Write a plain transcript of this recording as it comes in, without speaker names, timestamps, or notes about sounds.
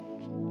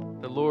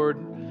The Lord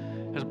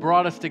has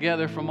brought us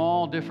together from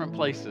all different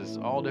places,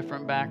 all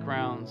different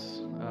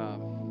backgrounds,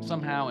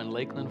 somehow in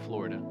Lakeland,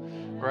 Florida,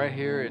 right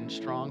here in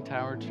Strong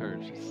Tower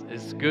Church.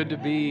 It's good to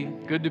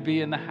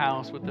be in the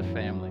house with the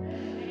family.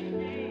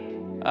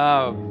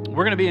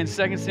 We're going to be in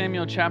 2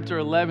 Samuel chapter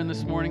 11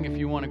 this morning. If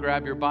you want to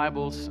grab your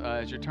Bibles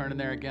as you're turning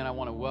there again, I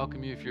want to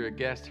welcome you if you're a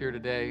guest here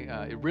today.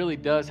 It really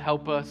does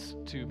help us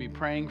to be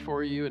praying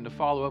for you and to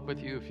follow up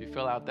with you if you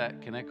fill out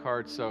that Connect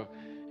card. So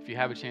if you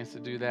have a chance to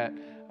do that,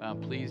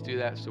 please do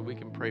that so we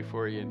can pray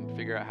for you and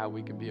figure out how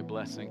we can be a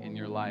blessing in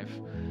your life.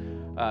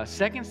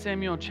 2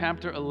 Samuel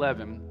chapter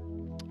 11,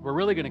 we're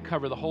really going to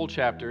cover the whole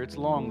chapter. It's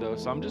long though,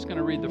 so I'm just going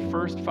to read the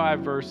first 5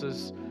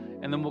 verses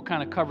and then we'll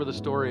kind of cover the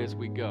story as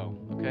we go.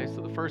 Okay,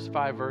 so the first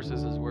 5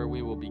 verses is where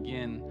we will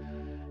begin.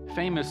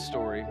 Famous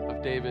story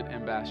of David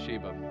and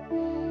Bathsheba.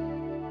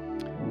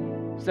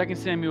 2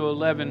 Samuel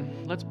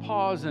 11, let's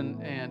pause and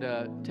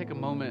take a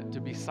moment to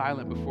be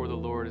silent before the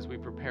Lord as we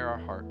prepare our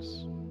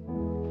hearts.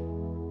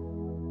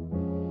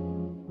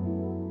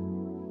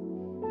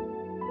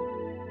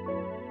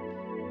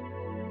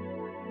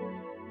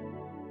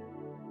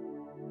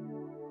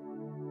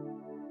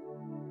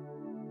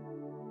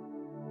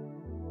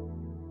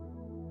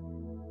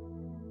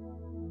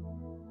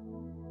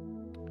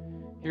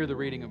 Hear the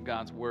reading of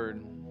God's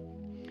word.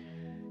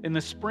 In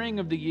the spring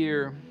of the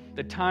year,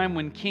 the time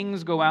when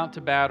kings go out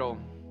to battle,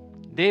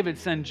 David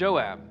sent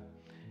Joab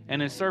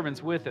and his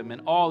servants with him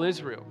and all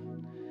Israel.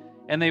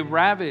 And they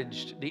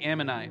ravaged the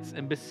Ammonites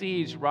and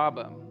besieged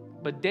Rabbah.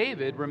 But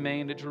David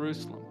remained at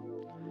Jerusalem.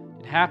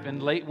 It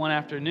happened late one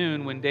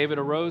afternoon when David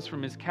arose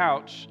from his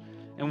couch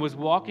and was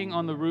walking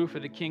on the roof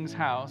of the king's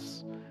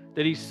house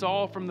that he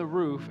saw from the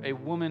roof a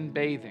woman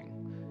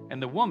bathing,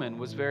 and the woman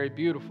was very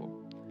beautiful.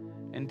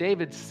 And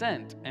David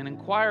sent and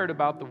inquired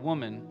about the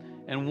woman,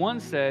 and one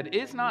said,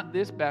 "Is not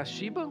this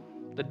Bathsheba,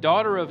 the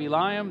daughter of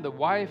Eliam, the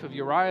wife of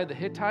Uriah the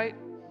Hittite?"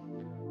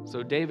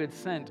 So David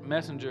sent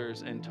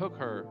messengers and took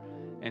her,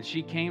 and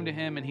she came to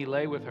him, and he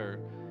lay with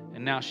her.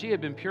 And now she had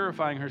been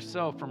purifying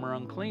herself from her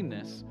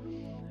uncleanness.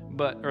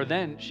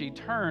 Then she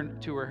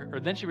returned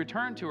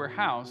to her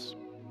house,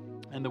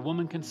 and the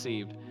woman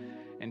conceived,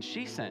 and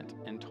she sent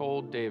and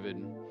told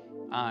David,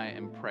 "I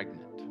am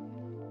pregnant."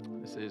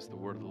 This is the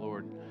word of the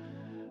Lord.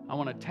 I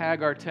want to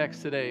tag our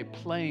text today,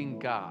 playing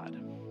God.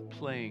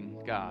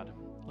 Playing God.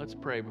 Let's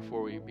pray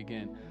before we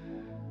begin.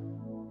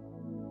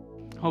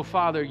 Oh,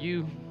 Father,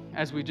 you,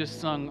 as we just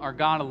sung, are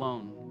God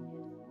alone.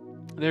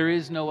 There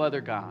is no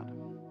other God.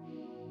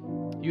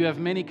 You have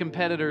many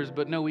competitors,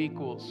 but no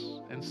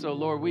equals. And so,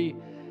 Lord, we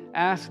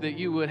ask that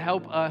you would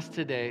help us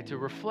today to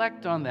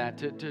reflect on that,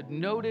 to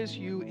notice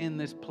you in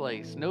this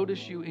place,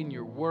 notice you in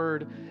your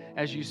word.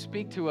 As you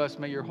speak to us,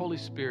 may your Holy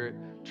Spirit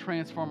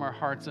transform our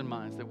hearts and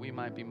minds that we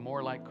might be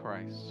more like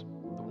Christ,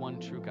 the one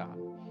true God.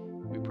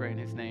 We pray in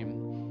his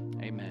name.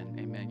 Amen.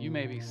 Amen. You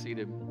may be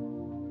seated.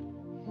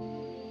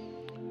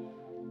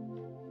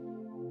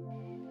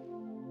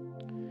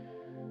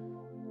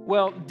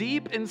 Well,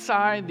 deep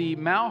inside the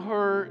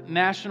Malheur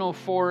National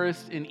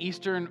Forest in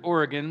eastern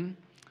Oregon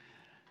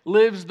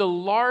lives the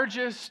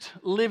largest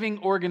living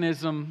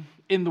organism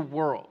in the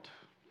world.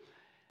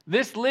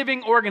 This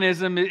living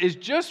organism is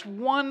just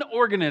one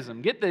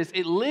organism. Get this,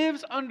 it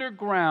lives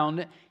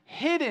underground,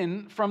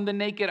 hidden from the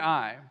naked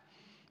eye.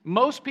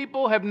 Most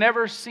people have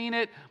never seen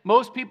it.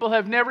 Most people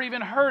have never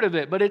even heard of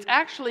it, but it's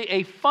actually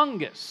a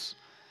fungus.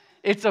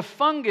 It's a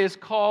fungus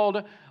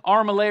called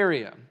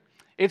Armillaria.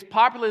 It's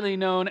popularly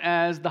known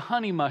as the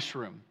honey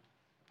mushroom.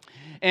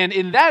 And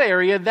in that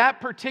area, that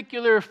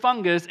particular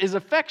fungus is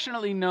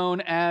affectionately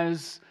known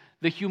as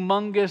the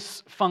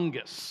humongous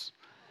fungus.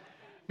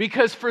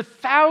 Because for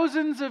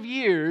thousands of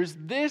years,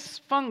 this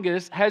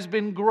fungus has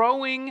been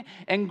growing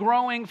and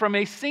growing from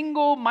a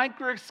single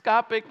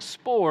microscopic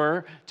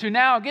spore to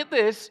now, get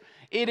this,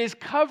 it is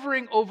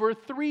covering over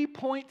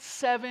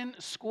 3.7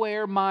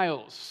 square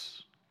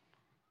miles.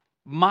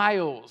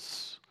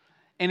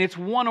 And it's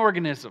one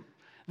organism,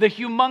 the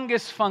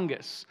humongous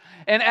fungus.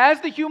 And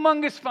as the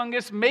humongous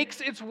fungus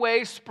makes its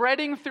way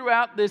spreading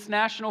throughout this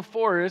national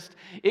forest,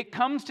 it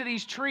comes to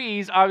these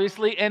trees,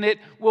 obviously, and it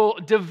will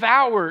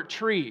devour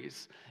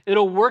trees.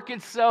 It'll work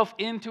itself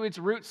into its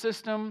root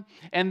system,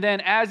 and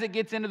then as it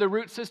gets into the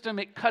root system,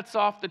 it cuts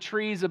off the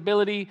tree's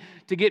ability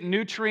to get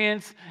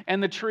nutrients,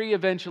 and the tree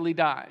eventually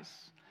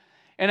dies.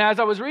 And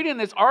as I was reading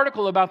this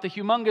article about the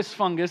humongous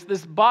fungus,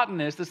 this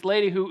botanist, this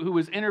lady who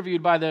was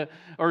interviewed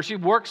she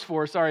works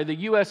for the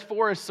U.S.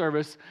 Forest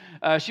Service,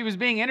 she was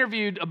being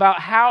interviewed about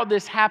how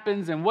this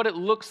happens and what it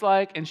looks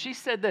like, and she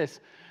said this.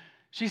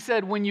 She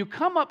said, when you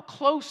come up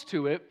close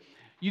to it,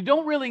 you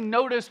don't really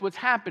notice what's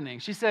happening.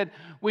 She said,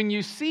 when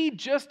you see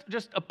just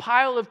a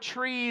pile of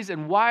trees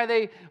and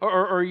why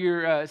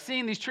you're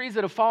seeing these trees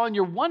that have fallen,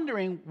 you're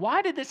wondering,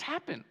 why did this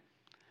happen?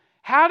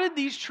 How did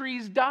these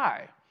trees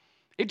die?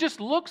 It just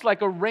looks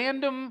like a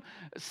random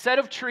set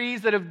of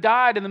trees that have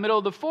died in the middle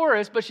of the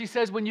forest, but she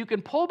says when you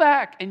can pull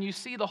back and you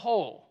see the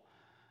whole,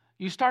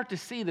 you start to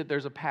see that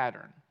there's a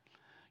pattern.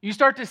 You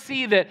start to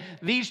see that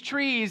these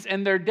trees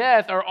and their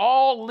death are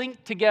all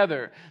linked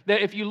together.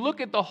 That if you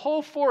look at the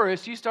whole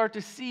forest, you start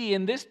to see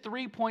in this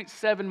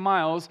 3.7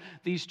 miles,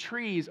 these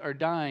trees are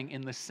dying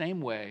in the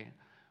same way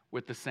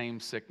with the same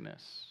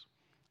sickness.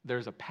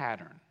 There's a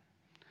pattern.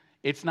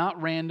 It's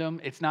not random,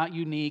 it's not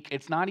unique,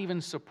 it's not even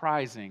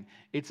surprising.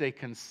 It's a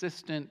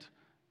consistent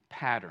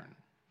pattern.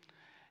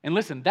 And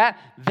listen,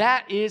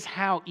 that is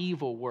how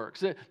evil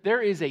works.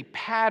 There is a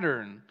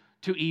pattern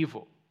to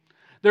evil.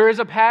 There is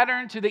a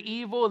pattern to the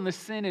evil and the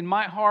sin in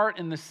my heart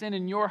and the sin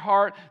in your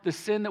heart, the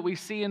sin that we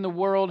see in the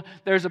world.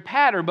 There's a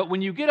pattern, but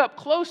when you get up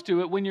close to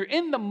it, when you're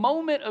in the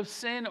moment of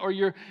sin or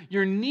you're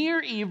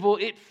near evil,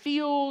 it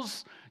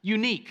feels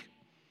unique.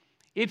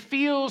 It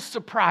feels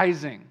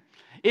surprising.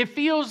 It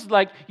feels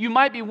like you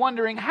might be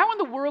wondering, how in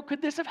the world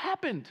could this have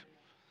happened?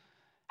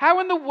 How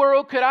in the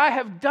world could I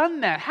have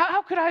done that?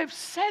 How could I have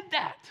said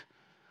that?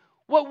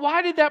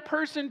 Why did that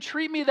person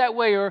treat me that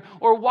way?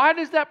 Or why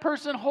does that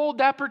person hold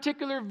that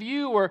particular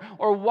view?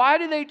 Or why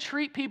do they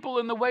treat people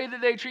in the way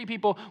that they treat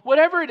people?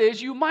 Whatever it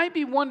is, you might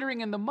be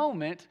wondering in the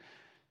moment,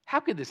 how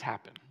could this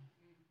happen?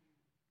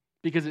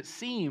 Because it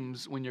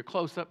seems, when you're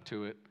close up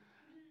to it,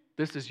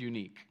 this is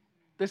unique.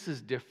 This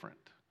is different.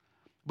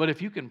 But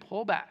if you can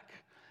pull back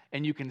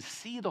and you can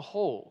see the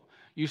whole,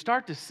 you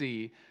start to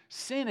see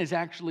sin is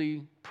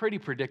actually pretty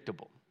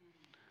predictable.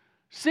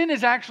 Sin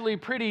is actually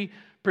pretty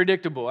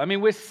predictable. I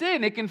mean, with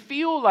sin, it can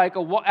feel like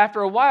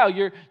after a while,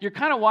 you're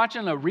kind of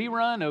watching a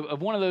rerun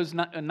of one of those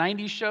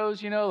 90s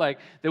shows, like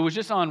that was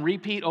just on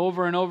repeat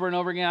over and over and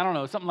over again. I don't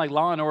know, something like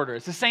Law and Order.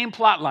 It's the same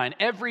plot line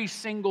every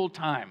single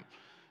time,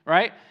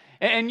 right?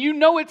 And you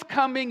know it's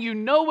coming, you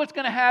know what's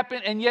going to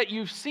happen, and yet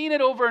you've seen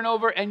it over and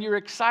over, and you're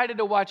excited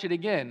to watch it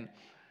again.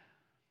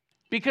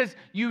 Because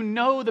you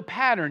know the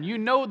pattern, you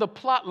know the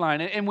plot line.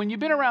 And when you've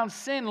been around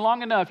sin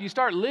long enough, you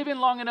start living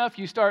long enough,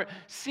 you start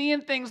seeing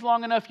things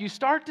long enough, you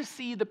start to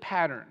see the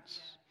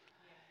patterns.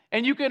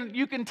 And you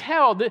can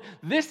tell that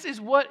this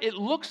is what it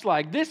looks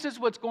like. This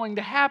is what's going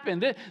to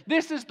happen.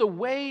 This is the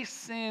way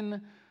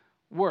sin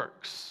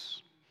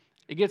works.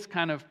 It gets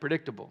kind of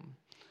predictable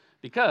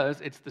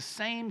because it's the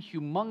same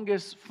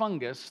humongous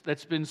fungus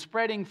that's been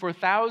spreading for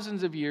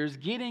thousands of years,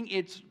 getting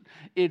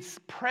its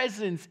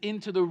presence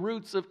into the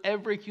roots of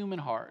every human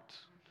heart,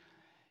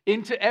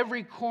 into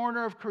every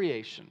corner of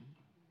creation,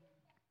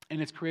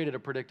 and it's created a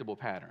predictable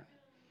pattern.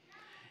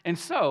 And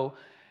so,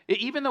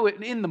 even though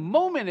in the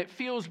moment it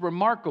feels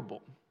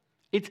remarkable,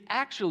 it's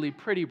actually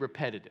pretty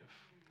repetitive.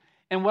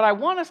 And what I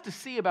want us to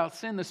see about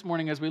sin this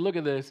morning as we look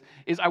at this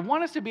is I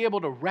want us to be able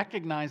to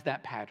recognize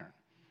that pattern.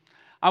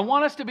 I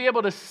want us to be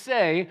able to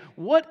say,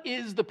 what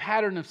is the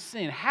pattern of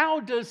sin? How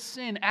does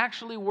sin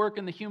actually work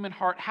in the human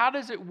heart? How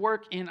does it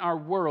work in our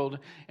world?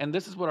 And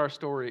this is what our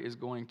story is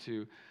going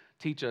to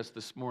teach us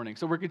this morning.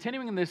 So we're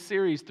continuing in this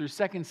series through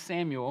 2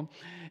 Samuel.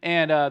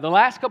 And the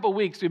last couple of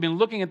weeks, we've been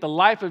looking at the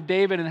life of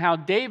David and how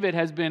David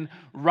has been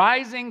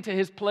rising to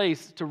his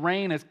place to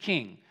reign as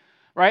king.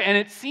 Right? And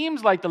it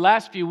seems like the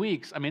last few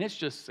weeks, it's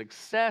just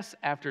success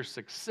after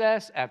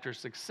success after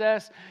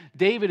success.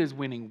 David is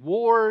winning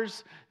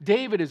wars.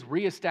 David is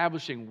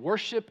reestablishing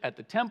worship at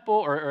the temple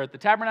or at the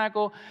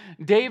tabernacle.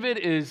 David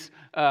is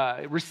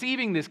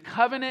receiving this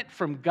covenant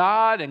from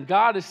God, and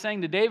God is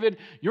saying to David,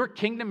 your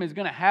kingdom is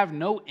going to have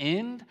no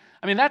end.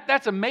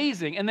 That's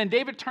amazing. And then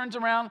David turns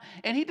around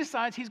and he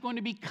decides he's going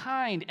to be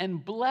kind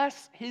and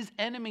bless his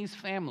enemy's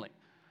family.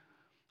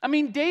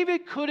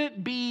 David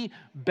couldn't be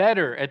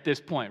better at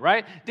this point,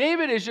 right?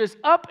 David is just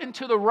up and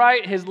to the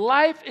right. His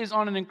life is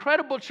on an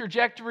incredible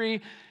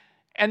trajectory,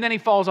 and then he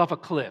falls off a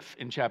cliff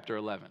in chapter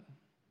 11.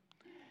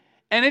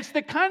 And it's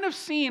the kind of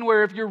scene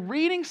where if you're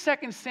reading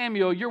 2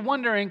 Samuel, you're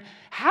wondering,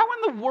 how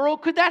in the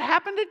world could that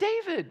happen to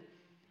David?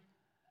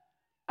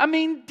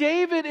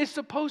 David is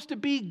supposed to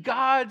be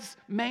God's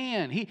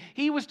man.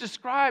 He was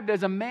described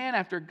as a man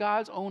after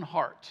God's own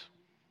heart.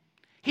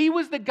 He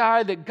was the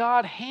guy that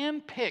God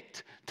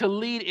handpicked to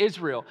lead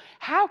Israel.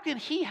 How can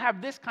he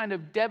have this kind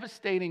of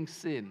devastating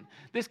sin,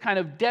 this kind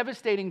of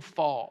devastating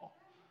fall?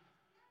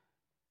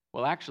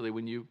 Well, actually,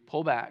 when you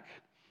pull back,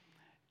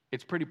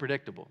 it's pretty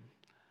predictable.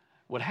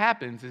 What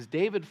happens is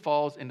David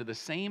falls into the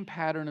same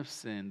pattern of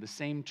sin, the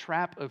same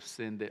trap of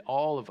sin that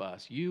all of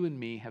us, you and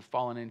me, have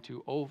fallen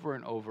into over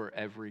and over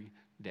every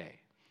day.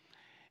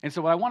 And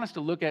so what I want us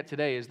to look at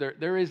today is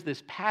there is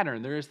this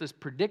pattern, there is this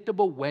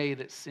predictable way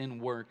that sin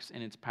works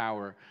in its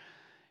power,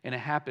 and it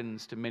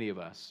happens to many of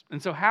us. And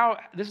so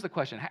this is the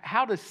question,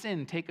 how does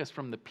sin take us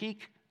from the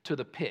peak to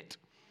the pit?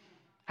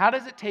 How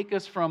does it take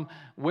us from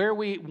where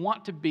we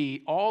want to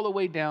be all the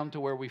way down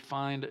to where we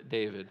find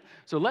David?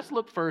 So let's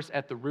look first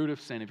at the root of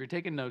sin. If you're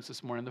taking notes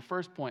this morning, the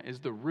first point is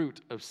the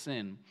root of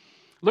sin.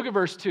 Look at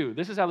verse 2.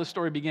 This is how the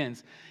story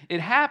begins.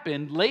 It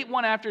happened late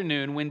one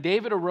afternoon when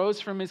David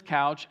arose from his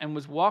couch and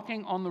was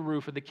walking on the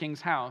roof of the king's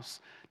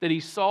house that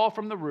he saw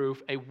from the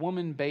roof a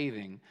woman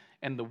bathing,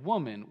 and the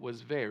woman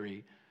was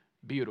very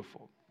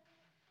beautiful.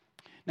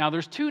 Now,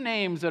 there's two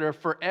names that are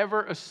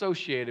forever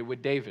associated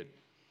with David,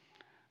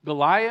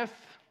 Goliath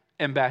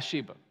and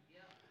Bathsheba.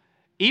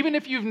 Even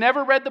if you've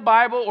never read the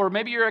Bible, or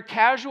maybe you're a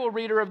casual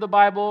reader of the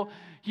Bible,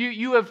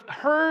 you have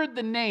heard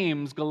the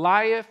names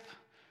Goliath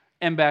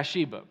and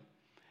Bathsheba.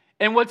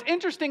 And what's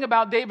interesting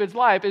about David's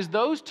life is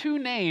those two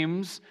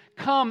names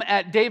come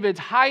at David's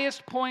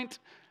highest point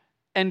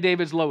and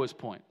David's lowest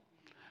point.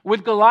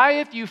 With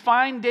Goliath, you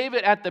find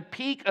David at the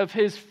peak of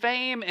his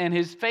fame and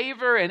his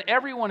favor, and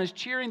everyone is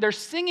cheering. They're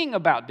singing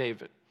about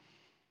David.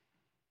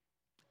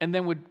 And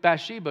then with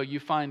Bathsheba,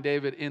 you find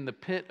David in the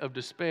pit of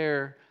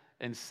despair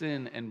and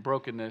sin and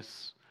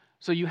brokenness.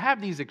 So you have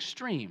these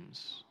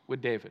extremes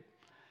with David.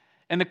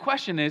 And the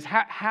question is,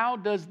 how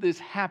does this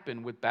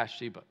happen with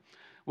Bathsheba?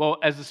 Well,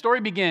 as the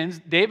story begins,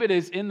 David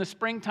is in the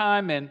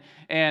springtime,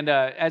 and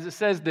as it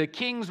says, the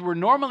kings were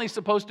normally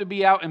supposed to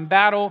be out in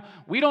battle.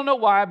 We don't know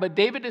why, but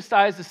David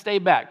decides to stay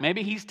back.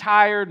 Maybe he's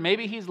tired,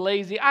 maybe he's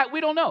lazy,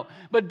 we don't know.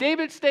 But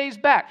David stays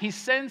back. He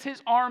sends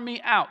his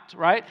army out,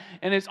 right?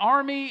 And his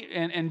army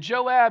and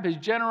Joab, his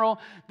general,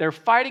 they're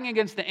fighting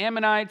against the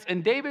Ammonites,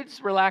 and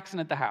David's relaxing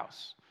at the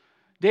house.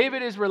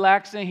 David is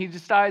relaxing. He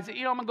decides, I'm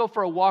going to go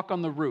for a walk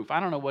on the roof. I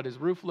don't know what his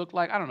roof looked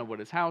like. I don't know what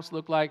his house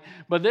looked like.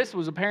 But this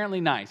was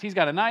apparently nice. He's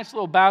got a nice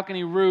little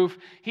balcony roof.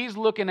 He's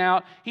looking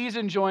out. He's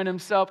enjoying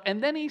himself.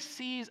 And then he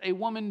sees a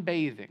woman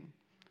bathing.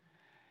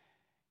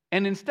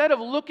 And instead of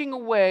looking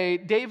away,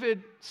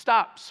 David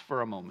stops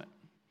for a moment.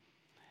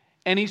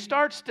 And he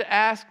starts to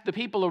ask the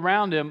people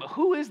around him,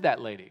 who is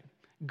that lady?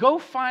 Go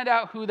find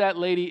out who that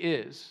lady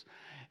is.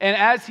 And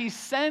as he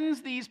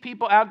sends these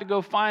people out to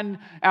go find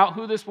out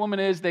who this woman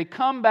is, they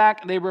come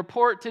back, they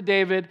report to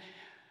David,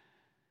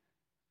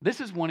 this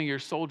is one of your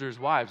soldiers'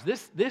 wives.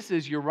 This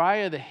is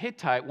Uriah the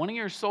Hittite, one of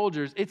your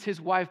soldiers. It's his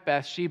wife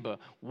Bathsheba.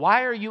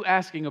 Why are you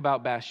asking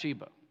about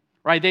Bathsheba?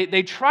 Right?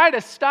 They try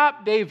to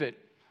stop David,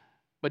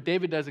 but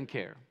David doesn't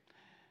care.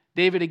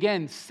 David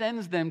again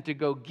sends them to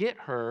go get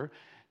her.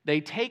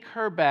 They take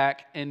her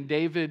back, and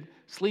David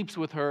sleeps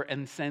with her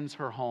and sends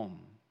her home.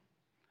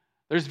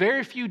 There's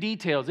very few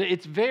details.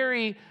 It's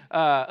very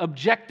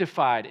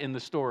objectified in the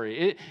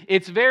story.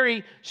 It's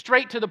very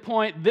straight to the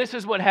point. This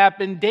is what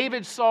happened.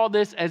 David saw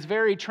this as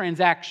very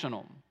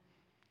transactional.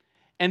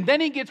 And then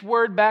he gets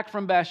word back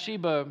from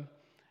Bathsheba,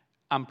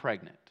 I'm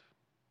pregnant.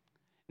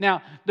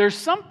 Now, there's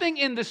something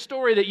in the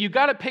story that you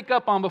got to pick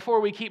up on before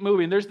we keep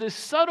moving. There's this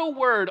subtle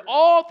word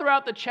all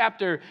throughout the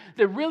chapter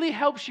that really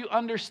helps you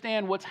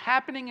understand what's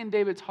happening in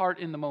David's heart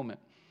in the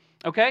moment.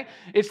 Okay?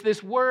 It's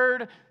this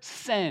word,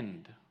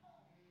 send.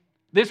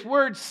 This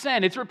word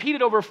send, it's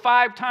repeated over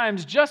 5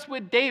 times just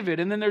with David,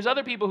 and then there's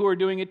other people who are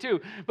doing it too.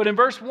 But in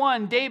verse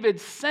 1,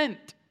 David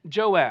sent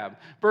Joab.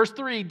 Verse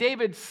 3,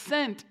 David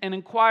sent and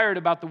inquired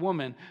about the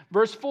woman.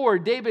 Verse 4,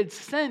 David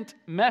sent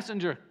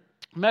messengers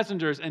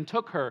and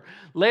took her.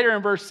 Later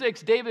in verse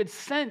 6, David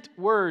sent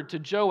word to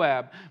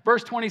Joab.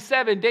 Verse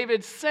 27,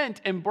 David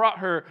sent and brought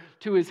her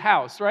to his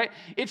house, right?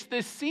 It's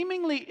this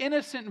seemingly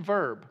innocent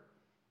verb,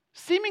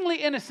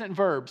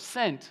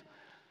 sent.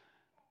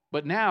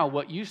 But now,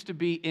 what used to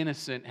be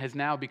innocent has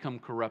now become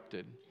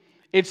corrupted.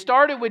 It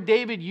started with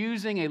David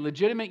using a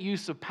legitimate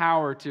use of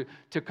power to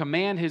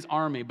command his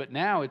army, but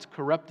now it's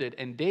corrupted,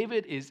 and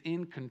David is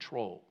in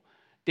control.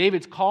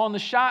 David's calling the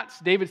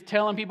shots. David's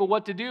telling people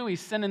what to do. He's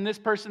sending this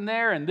person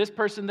there, and this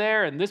person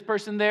there, and this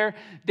person there.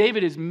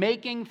 David is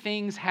making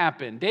things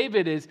happen.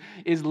 David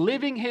is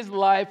living his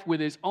life with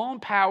his own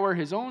power,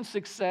 his own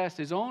success,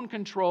 his own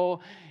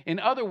control. In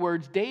other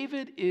words,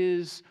 David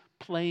is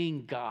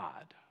playing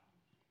God.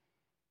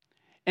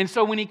 And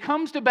so when he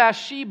comes to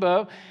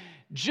Bathsheba,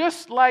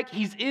 just like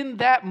he's in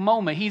that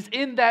moment, he's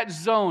in that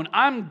zone.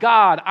 I'm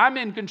God. I'm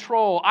in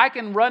control. I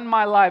can run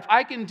my life.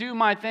 I can do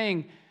my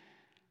thing.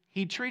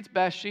 He treats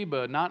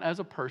Bathsheba not as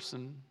a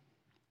person,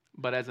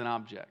 but as an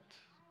object.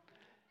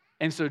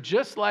 And so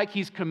just like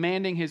he's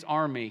commanding his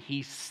army,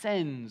 he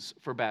sends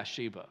for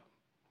Bathsheba.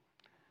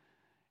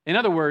 In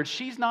other words,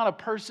 she's not a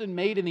person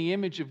made in the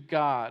image of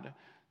God,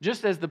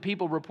 just as the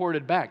people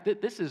reported back.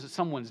 This is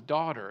someone's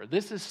daughter.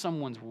 This is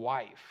someone's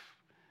wife.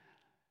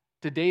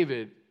 To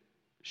David,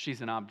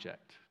 she's an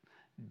object.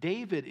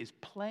 David is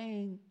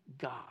playing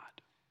God.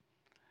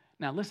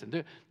 Now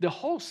listen, the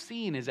whole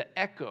scene is an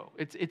echo.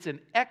 It's an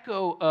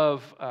echo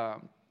of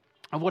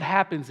what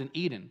happens in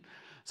Eden.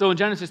 So in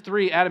Genesis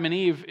 3, Adam and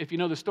Eve, if you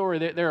know the story,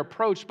 they're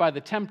approached by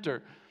the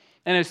tempter.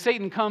 And as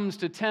Satan comes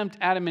to tempt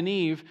Adam and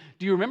Eve,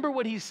 do you remember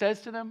what he says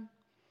to them?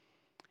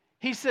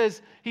 He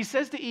says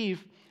to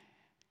Eve,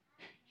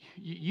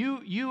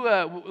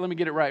 let me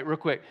get it right real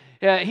quick.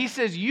 He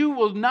says, you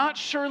will not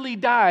surely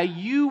die.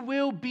 You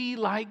will be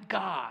like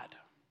God.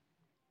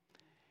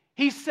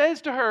 He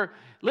says to her,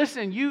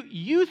 listen,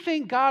 you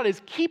think God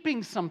is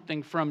keeping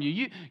something from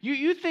you.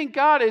 You think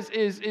God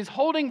is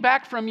holding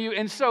back from you.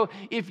 And so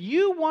if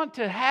you want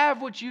to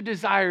have what you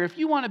desire, if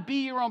you want to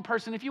be your own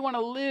person, if you want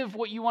to live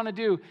what you want to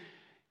do,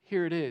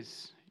 here it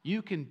is.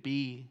 You can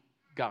be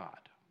God.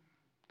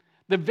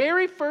 The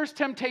very first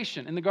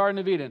temptation in the Garden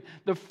of Eden,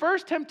 the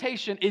first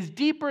temptation is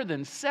deeper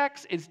than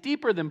sex, it's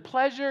deeper than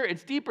pleasure,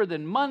 it's deeper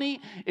than money,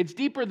 it's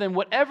deeper than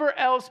whatever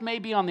else may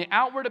be on the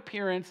outward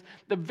appearance.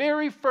 The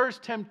very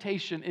first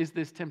temptation is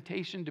this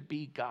temptation to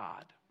be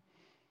God.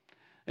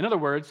 In other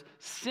words,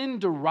 sin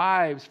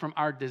derives from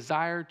our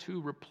desire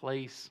to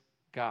replace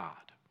God.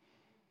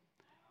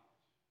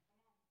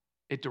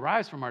 It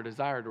derives from our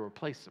desire to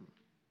replace Him.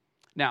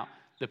 Now,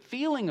 the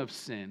feeling of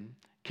sin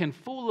can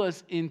fool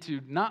us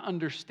into not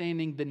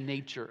understanding the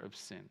nature of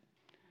sin.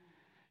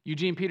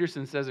 Eugene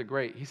Peterson says it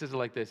great. He says it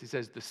like this. He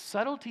says, the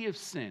subtlety of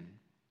sin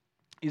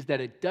is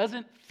that it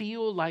doesn't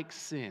feel like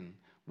sin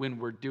when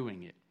we're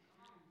doing it.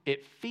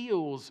 It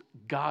feels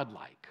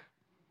godlike.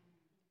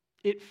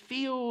 It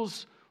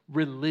feels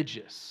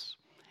religious.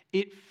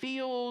 It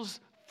feels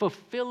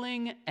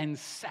fulfilling and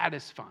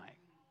satisfying.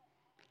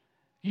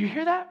 You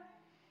hear that?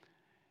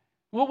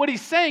 Well, what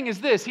he's saying is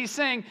this. He's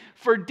saying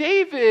for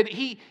David,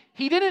 he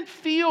didn't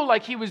feel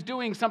like he was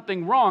doing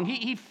something wrong.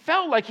 He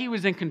felt like he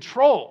was in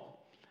control.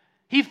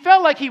 He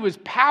felt like he was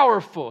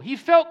powerful. He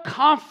felt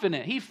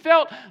confident. He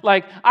felt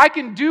like I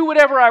can do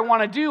whatever I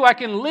want to do. I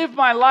can live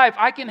my life.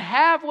 I can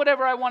have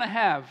whatever I want to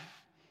have.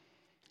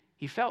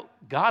 He felt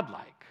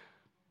godlike.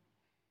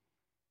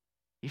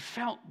 He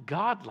felt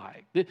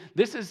godlike.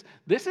 This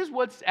is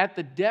what's at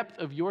the depth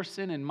of your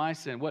sin and my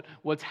sin.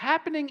 What's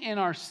happening in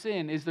our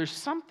sin is there's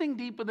something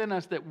deep within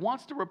us that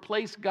wants to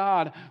replace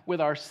God with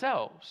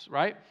ourselves,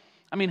 right?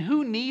 I mean,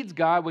 who needs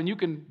God when you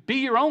can be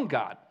your own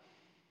God?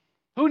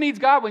 Who needs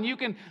God when you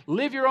can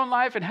live your own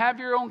life and have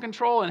your own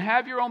control and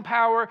have your own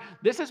power?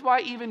 This is why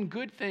even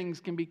good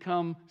things can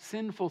become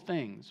sinful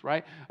things,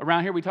 right?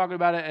 Around here we talk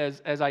about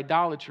it as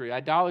idolatry.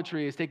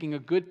 Idolatry is taking a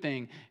good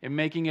thing and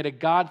making it a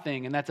God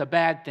thing, and that's a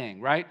bad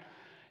thing, right?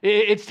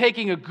 It's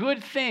taking a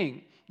good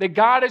thing that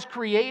God has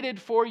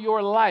created for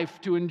your life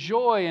to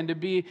enjoy and to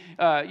be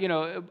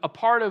a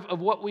part of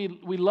what we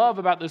love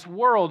about this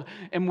world,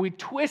 and we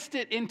twist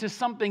it into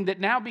something that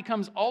now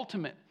becomes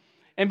ultimate.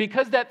 And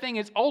because that thing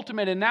is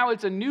ultimate and now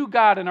it's a new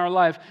God in our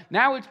life,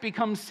 now it's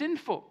become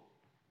sinful.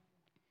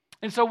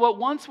 And so what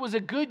once was a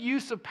good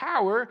use of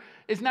power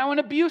is now an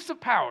abuse of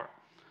power.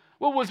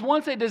 What was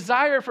once a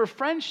desire for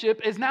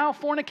friendship is now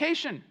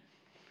fornication.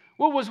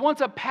 What was once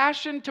a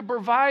passion to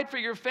provide for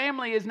your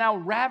family is now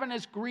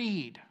ravenous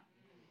greed.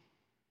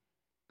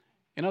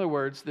 In other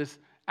words, this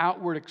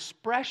outward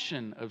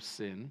expression of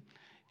sin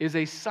is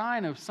a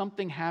sign of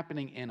something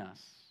happening in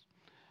us.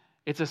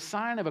 It's a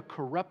sign of a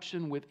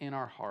corruption within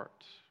our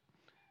heart.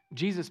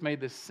 Jesus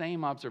made this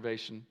same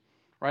observation,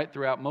 right,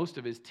 throughout most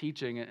of his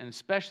teaching, and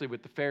especially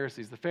with the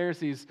Pharisees. The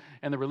Pharisees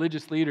and the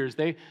religious leaders,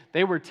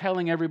 they were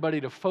telling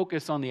everybody to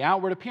focus on the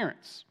outward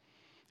appearance.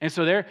 And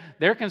so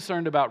they're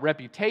concerned about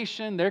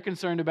reputation. They're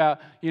concerned about,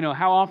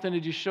 how often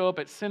did you show up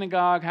at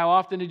synagogue? How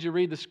often did you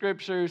read the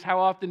scriptures? How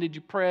often did you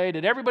pray?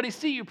 Did everybody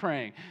see you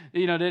praying?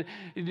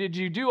 Did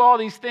you do all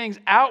these things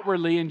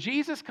outwardly? And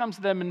Jesus comes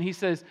to them and he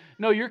says,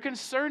 no, you're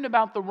concerned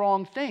about the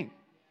wrong thing.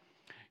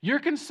 You're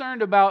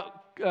concerned about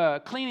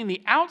cleaning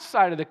the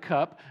outside of the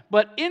cup,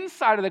 but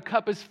inside of the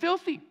cup is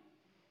filthy.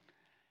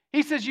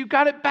 He says, you've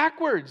got it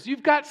backwards.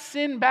 You've got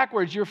sin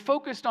backwards. You're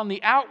focused on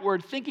the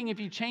outward, thinking if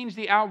you change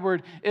the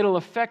outward, it'll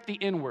affect the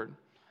inward.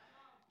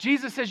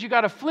 Jesus says you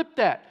got to flip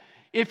that.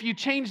 If you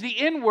change the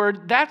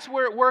inward, that's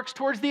where it works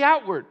towards the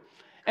outward.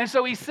 And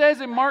so he says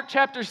in Mark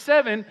chapter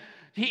 7,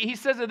 he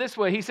says it this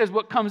way. He says,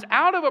 what comes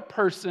out of a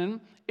person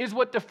is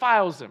what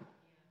defiles him.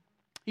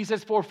 He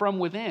says, for from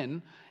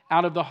within,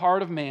 out of the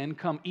heart of man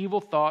come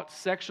evil thoughts,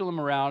 sexual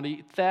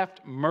immorality,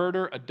 theft,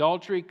 murder,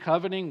 adultery,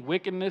 coveting,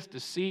 wickedness,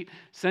 deceit,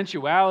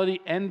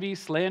 sensuality, envy,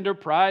 slander,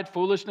 pride,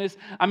 foolishness.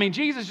 I mean,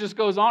 Jesus just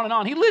goes on and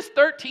on. He lists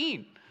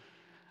 13.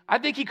 I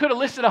think he could have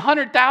listed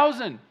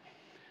 100,000.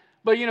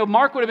 But,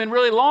 Mark would have been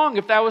really long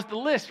if that was the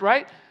list,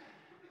 right?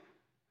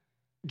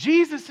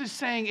 Jesus is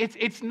saying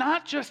it's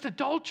not just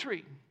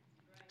adultery.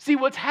 See,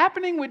 what's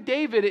happening with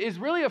David is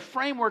really a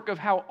framework of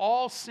how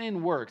all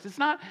sin works. It's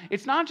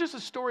not just a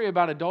story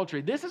about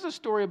adultery. This is a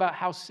story about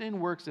how sin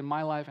works in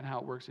my life and how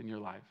it works in your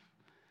life.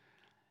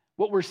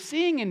 What we're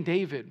seeing in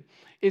David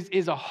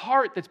is a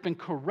heart that's been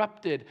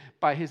corrupted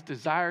by his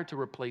desire to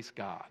replace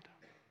God.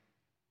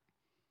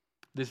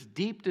 This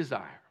deep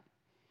desire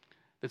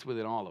that's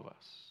within all of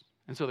us.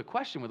 And so the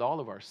question with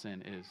all of our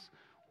sin is,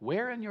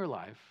 where in your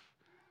life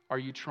are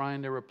you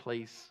trying to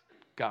replace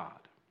God?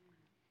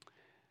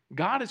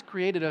 God has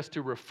created us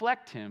to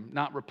reflect Him,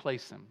 not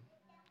replace Him.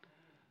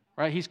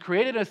 Right? He's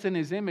created us in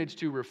His image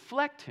to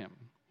reflect Him,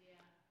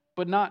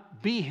 but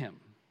not be Him.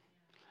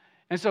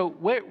 And so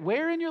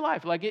where in your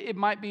life, like it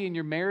might be in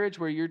your marriage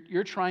where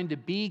you're trying to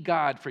be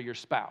God for your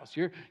spouse.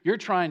 You're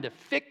trying to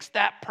fix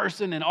that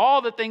person and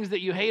all the things that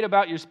you hate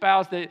about your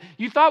spouse that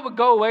you thought would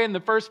go away in the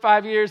first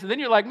 5 years. And then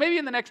you're like, maybe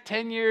in the next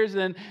 10 years.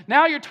 And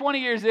now you're 20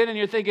 years in and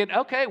you're thinking,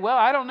 okay, well,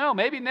 I don't know,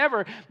 maybe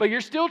never. But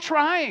you're still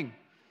trying.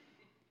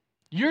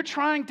 You're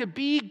trying to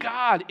be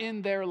God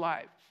in their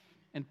life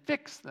and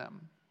fix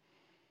them.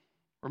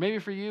 Or maybe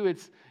for you,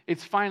 it's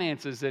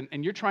finances, and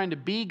you're trying to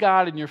be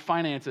God in your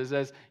finances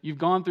as you've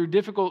gone through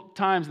difficult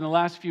times in the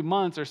last few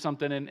months or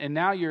something, and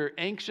now you're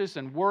anxious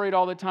and worried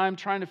all the time,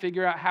 trying to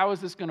figure out how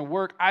is this going to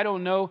work? I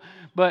don't know.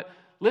 But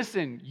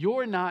listen,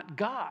 you're not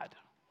God.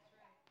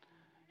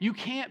 You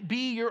can't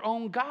be your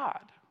own God.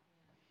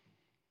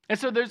 And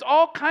so there's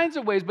all kinds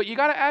of ways, but you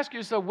got to ask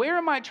yourself, where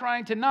am I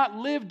trying to not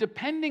live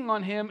depending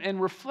on him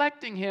and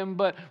reflecting him,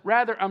 but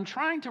rather I'm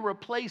trying to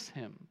replace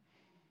him.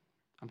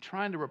 I'm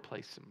trying to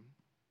replace him.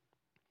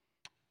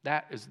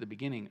 That is the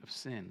beginning of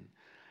sin.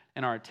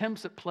 And our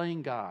attempts at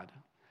playing God,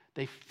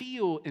 they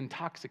feel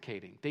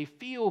intoxicating. They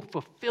feel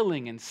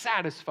fulfilling and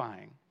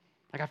satisfying.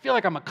 Like I feel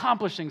like I'm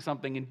accomplishing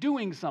something and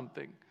doing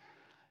something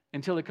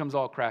until it comes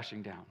all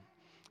crashing down.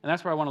 And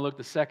that's where I want to look.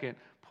 The second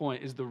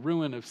point is the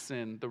ruin of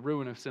sin, the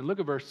ruin of sin. Look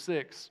at verse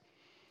 6.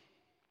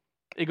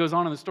 It goes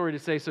on in the story to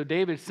say, so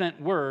David sent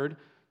word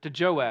to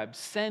Joab,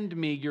 send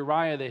me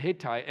Uriah the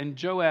Hittite, and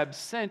Joab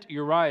sent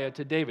Uriah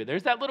to David.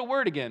 There's that little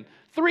word again,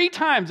 3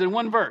 times in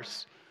one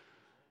verse.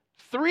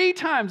 3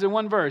 times in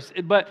one verse.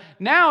 But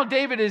now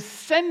David is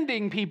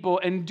sending people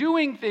and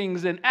doing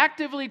things and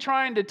actively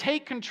trying to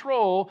take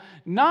control,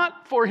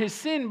 not for his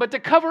sin, but to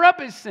cover up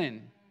his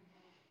sin.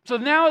 So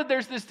now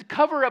there's this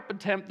cover-up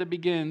attempt that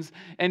begins,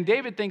 and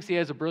David thinks he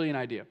has a brilliant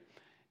idea.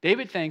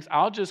 David thinks,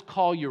 I'll just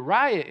call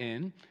Uriah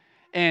in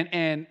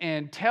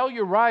and tell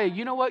Uriah,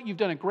 you know what, you've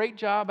done a great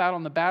job out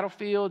on the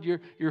battlefield,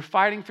 you're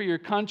fighting for your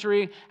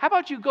country. How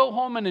about you go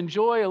home and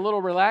enjoy a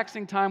little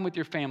relaxing time with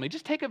your family?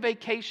 Just take a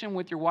vacation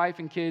with your wife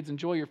and kids,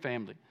 enjoy your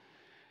family.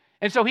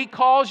 And so he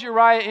calls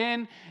Uriah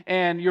in,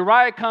 and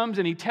Uriah comes,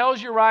 and he tells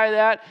Uriah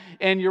that,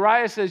 and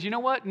Uriah says, you know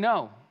what,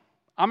 no.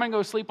 I'm going to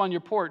go sleep on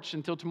your porch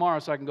until tomorrow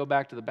so I can go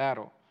back to the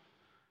battle.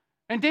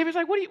 And David's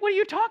like, what are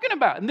you talking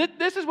about? And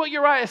this is what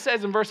Uriah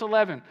says in verse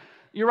 11.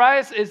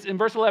 In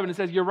verse 11, it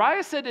says,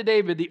 Uriah said to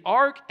David, the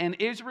ark and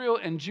Israel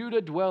and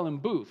Judah dwell in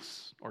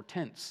booths or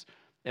tents,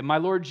 and my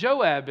lord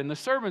Joab and the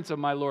servants of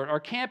my lord are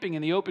camping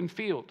in the open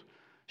field.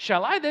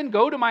 Shall I then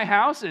go to my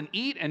house and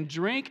eat and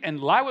drink and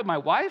lie with my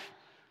wife?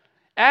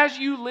 As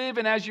you live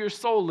and as your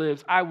soul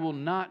lives, I will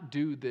not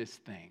do this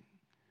thing.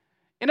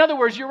 In other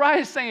words, Uriah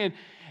is saying,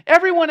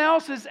 everyone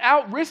else is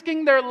out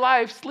risking their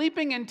life,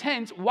 sleeping in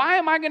tents. Why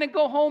am I going to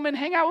go home and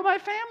hang out with my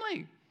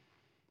family?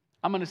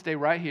 I'm going to stay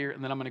right here,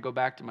 and then I'm going to go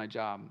back to my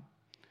job.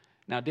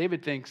 Now,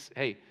 David thinks,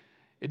 hey,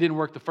 it didn't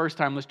work the first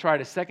time. Let's try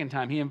it a second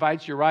time. He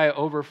invites Uriah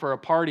over for a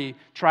party,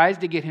 tries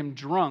to get him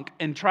drunk,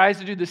 and tries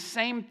to do the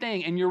same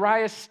thing, and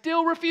Uriah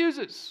still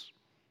refuses.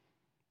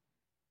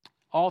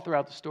 All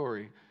throughout the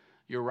story,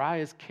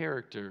 Uriah's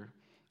character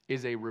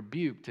is a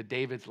rebuke to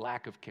David's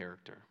lack of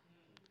character.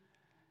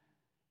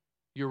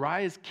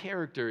 Uriah's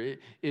character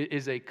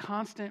is a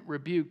constant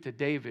rebuke to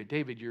David.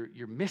 David,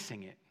 you're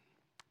missing it.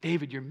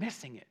 David, you're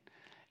missing it.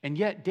 And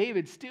yet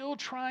David's still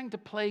trying to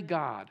play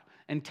God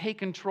and take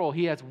control.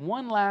 He has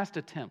one last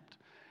attempt.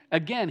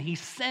 Again, he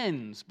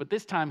sends, but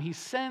this time he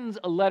sends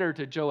a letter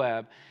to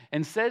Joab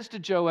and says to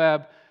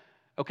Joab,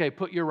 okay,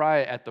 put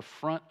Uriah at the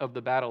front of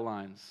the battle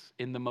lines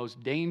in the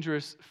most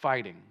dangerous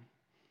fighting.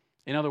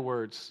 In other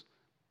words,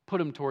 put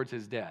him towards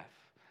his death.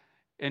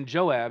 And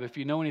Joab, if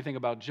you know anything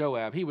about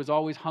Joab, he was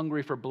always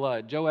hungry for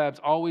blood. Joab's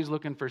always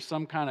looking for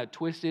some kind of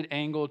twisted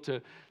angle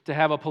to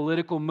have a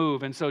political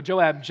move. And so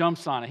Joab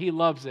jumps on it. He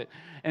loves it.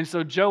 And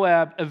so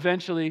Joab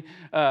eventually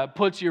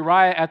puts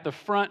Uriah at the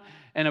front.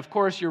 And of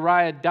course,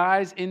 Uriah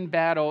dies in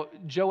battle.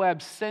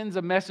 Joab sends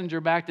a messenger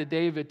back to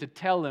David to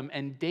tell him.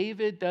 And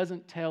David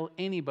doesn't tell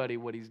anybody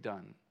what he's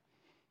done.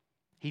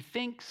 He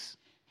thinks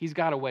he's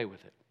got away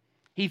with it.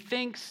 He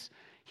thinks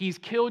he's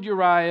killed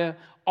Uriah.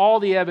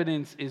 All the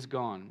evidence is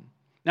gone.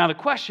 Now, the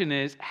question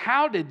is,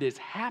 how did this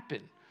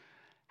happen?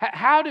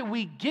 How did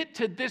we get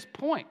to this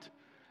point?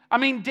 I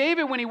mean,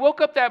 David, when he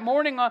woke up that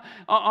morning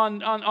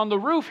on the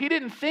roof, he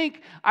didn't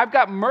think, I've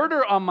got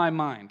murder on my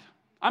mind.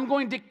 I'm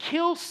going to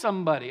kill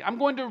somebody. I'm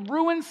going to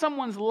ruin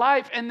someone's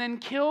life and then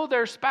kill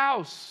their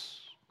spouse.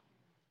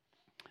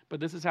 But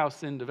this is how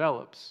sin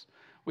develops.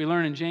 We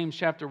learn in James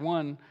chapter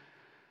 1,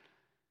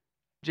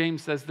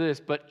 James says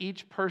this, but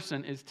each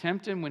person is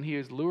tempted when he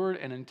is lured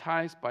and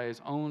enticed by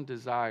his own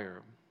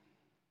desire.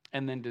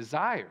 And then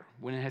desire,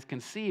 when it has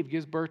conceived,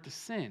 gives birth to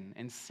sin.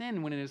 And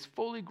sin, when it is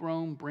fully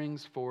grown,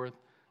 brings forth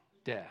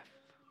death.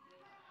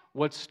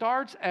 What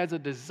starts as a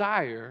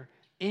desire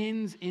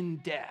ends in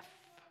death.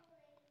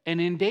 And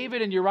in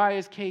David and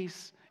Uriah's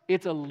case,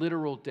 it's a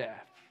literal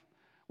death.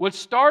 What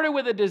started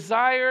with a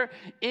desire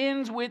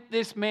ends with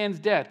this man's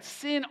death.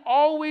 Sin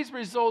always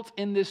results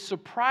in this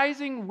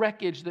surprising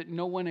wreckage that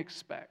no one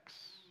expects.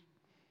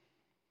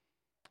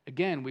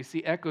 Again, we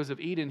see echoes of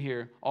Eden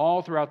here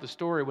all throughout the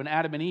story. When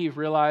Adam and Eve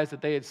realized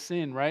that they had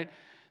sinned, right?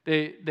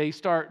 They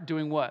start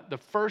doing what? The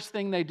first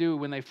thing they do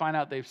when they find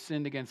out they've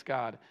sinned against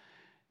God,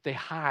 they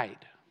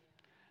hide.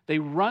 They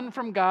run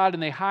from God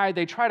and they hide.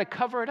 They try to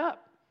cover it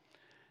up.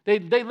 They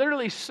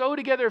literally sew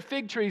together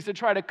fig trees to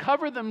try to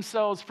cover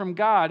themselves from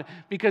God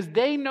because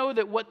they know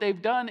that what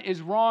they've done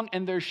is wrong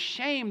and there's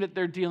shame that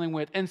they're dealing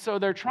with. And so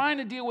they're trying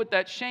to deal with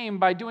that shame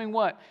by doing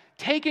what?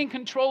 Taking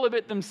control of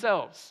it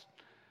themselves.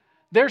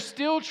 They're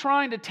still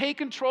trying to take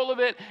control of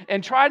it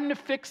and trying to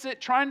fix it,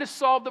 trying to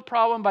solve the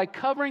problem by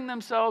covering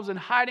themselves and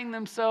hiding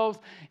themselves.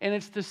 And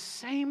it's the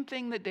same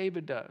thing that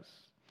David does.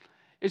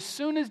 As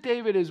soon as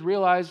David has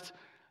realized,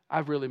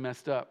 I've really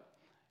messed up,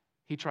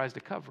 he tries to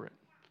cover it.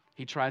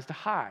 He tries to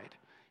hide.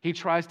 He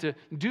tries to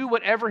do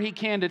whatever he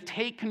can to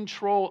take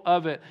control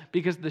of it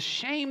because the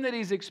shame that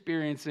he's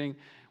experiencing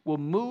will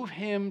move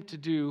him to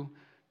do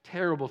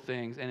terrible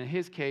things. And in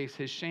his case,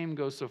 his shame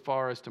goes so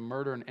far as to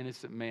murder an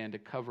innocent man to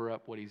cover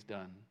up what he's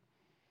done.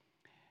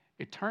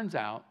 It turns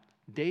out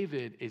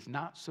David is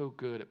not so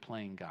good at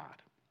playing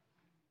God.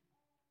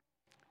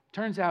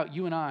 Turns out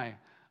you and I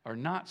are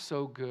not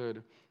so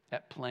good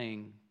at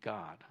playing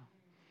God.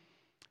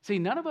 See,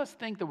 none of us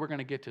think that we're going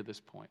to get to this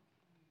point.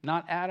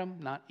 Not Adam,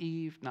 not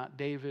Eve, not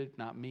David,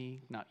 not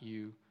me, not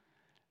you,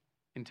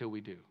 until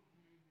we do.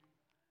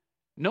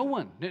 No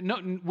one. No,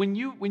 when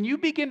you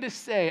begin to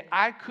say,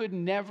 I could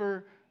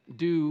never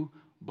do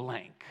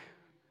blank,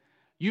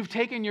 you've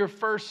taken your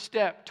first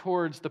step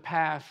towards the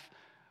path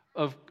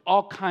of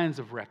all kinds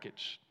of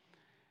wreckage.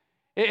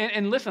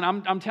 And listen,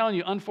 I'm telling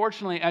you,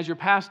 unfortunately, as your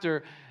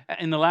pastor,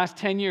 in the last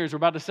 10 years, we're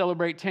about to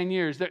celebrate 10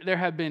 years, there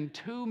have been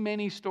too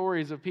many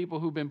stories of people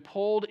who've been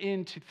pulled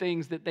into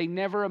things that they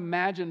never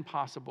imagined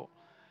possible.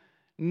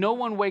 No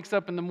one wakes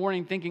up in the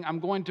morning thinking, I'm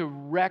going to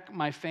wreck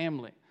my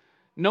family.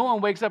 No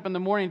one wakes up in the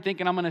morning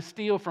thinking, I'm going to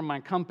steal from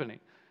my company.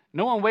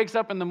 No one wakes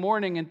up in the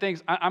morning and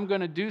thinks, I'm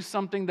going to do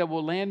something that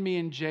will land me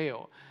in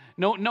jail.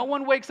 No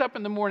one wakes up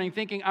in the morning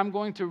thinking, I'm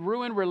going to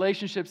ruin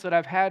relationships that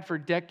I've had for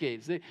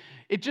decades.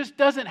 It just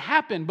doesn't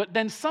happen, but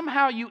then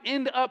somehow you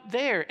end up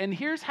there. And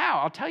here's how.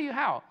 I'll tell you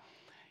how.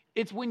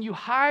 It's when you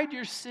hide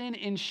your sin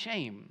in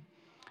shame,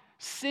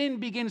 sin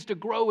begins to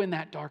grow in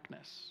that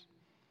darkness.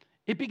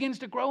 It begins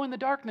to grow in the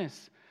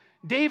darkness.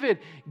 David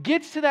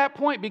gets to that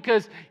point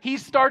because he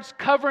starts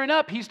covering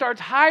up. He starts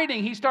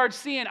hiding. He starts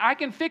seeing, I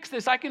can fix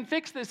this. I can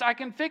fix this. I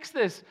can fix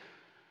this.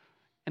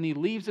 And he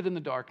leaves it in the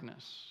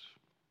darkness.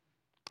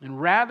 And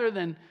rather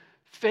than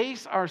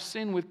face our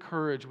sin with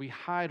courage, we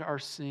hide our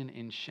sin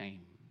in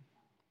shame.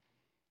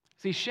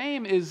 See,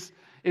 shame is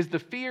the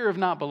fear of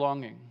not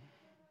belonging.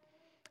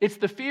 It's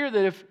the fear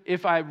that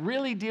if I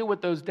really deal with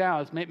those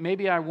doubts,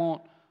 maybe I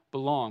won't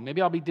belong.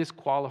 Maybe I'll be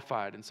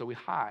disqualified, and so we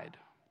hide.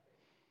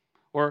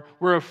 Or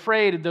we're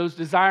afraid that those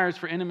desires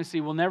for intimacy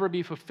will never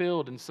be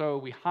fulfilled, and so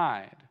we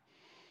hide.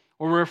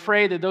 Or we're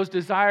afraid that those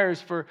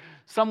desires for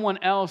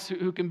someone else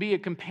who can be a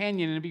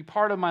companion and be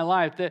part of my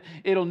life, that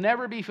it'll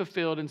never be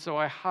fulfilled, and so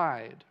I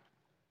hide.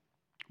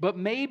 But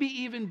maybe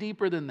even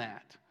deeper than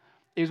that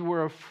is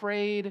we're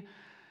afraid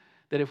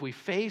that if we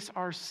face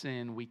our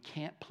sin, we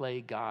can't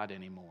play God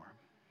anymore.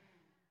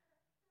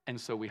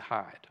 And so we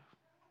hide.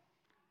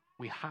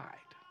 We hide.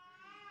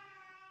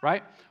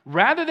 Right?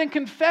 Rather than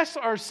confess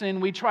our sin,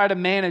 we try to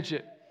manage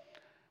it.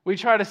 We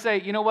try to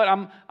say, you know what,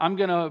 I'm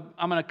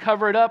gonna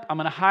cover it up, I'm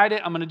gonna hide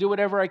it, I'm gonna do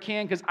whatever I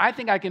can because I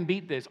think I can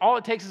beat this. All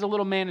it takes is a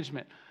little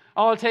management.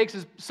 All it takes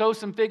is sew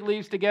some fig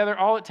leaves together.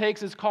 All it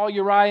takes is call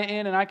Uriah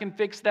in and I can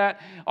fix that.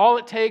 All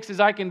it takes is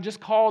I can just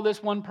call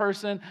this one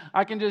person.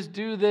 I can just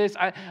do this.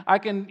 I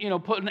can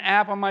put an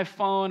app on my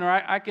phone, or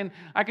I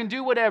can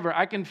do whatever.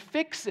 I can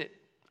fix it.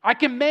 I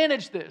can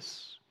manage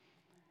this.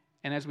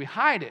 And as we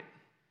hide it,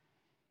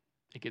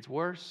 it gets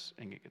worse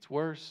and it gets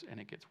worse and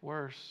it gets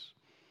worse,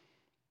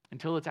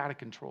 until it's out of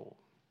control.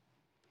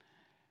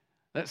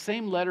 That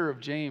same letter of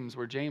James,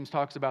 where James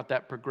talks about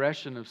that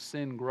progression of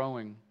sin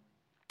growing,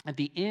 at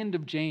the end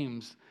of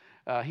James,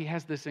 he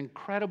has this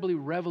incredibly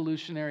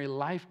revolutionary,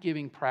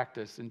 life-giving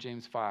practice in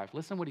James 5.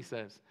 Listen what he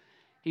says.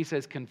 He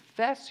says,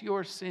 confess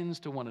your sins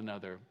to one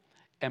another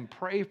and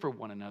pray for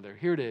one another.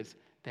 Here it is,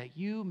 that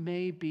you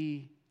may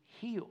be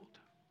healed.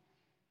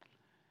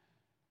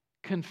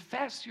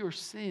 Confess your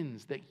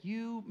sins that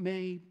you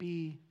may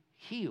be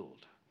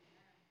healed.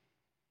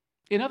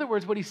 In other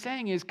words, what he's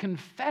saying is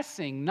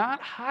confessing,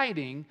 not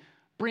hiding,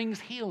 brings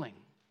healing.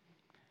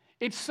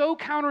 It's so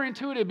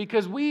counterintuitive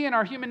because we, in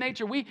our human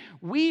nature,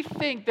 we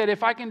think that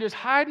if I can just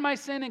hide my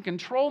sin and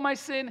control my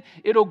sin,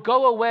 it'll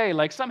go away.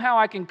 Like somehow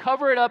I can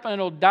cover it up and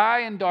it'll die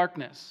in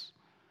darkness.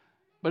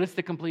 But it's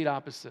the complete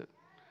opposite.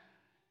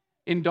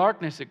 In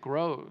darkness, it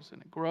grows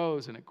and it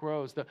grows and it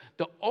grows. The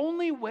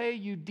only way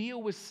you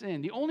deal with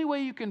sin, the only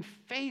way you can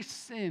face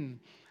sin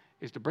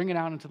is to bring it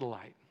out into the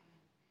light,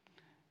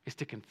 is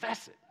to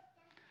confess it.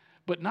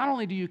 But not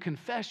only do you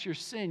confess your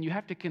sin, you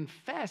have to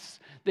confess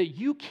that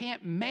you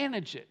can't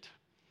manage it.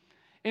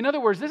 In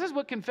other words, this is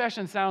what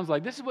confession sounds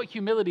like. This is what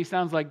humility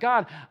sounds like.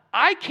 God,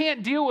 I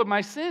can't deal with my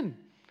sin.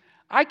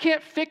 I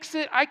can't fix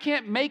it. I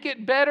can't make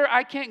it better.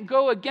 I can't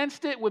go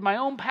against it with my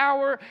own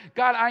power.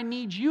 God, I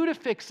need you to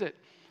fix it.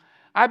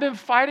 I've been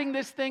fighting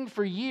this thing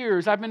for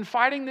years. I've been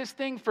fighting this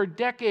thing for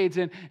decades.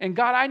 And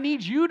God, I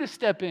need you to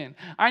step in.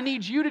 I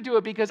need you to do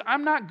it because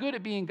I'm not good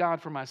at being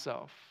God for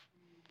myself.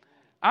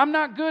 I'm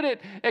not good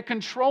at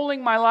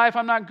controlling my life.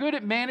 I'm not good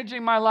at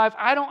managing my life.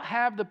 I don't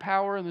have the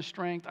power and the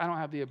strength. I don't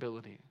have the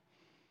ability.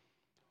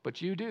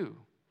 But you do.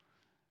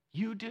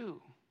 You do.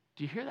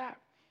 Do you hear that?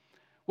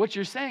 What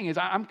you're saying is,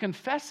 I'm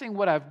confessing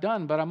what I've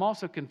done, but I'm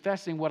also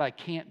confessing what I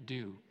can't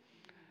do.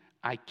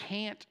 I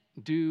can't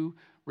do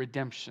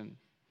redemption.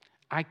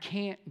 I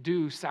can't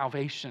do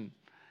salvation.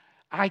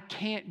 I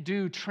can't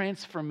do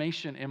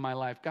transformation in my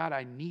life. God,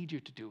 I need you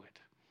to do it.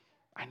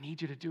 I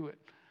need you to do it.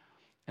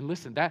 And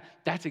listen,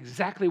 that's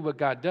exactly what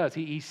God does.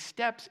 He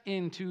steps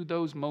into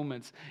those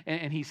moments,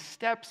 and he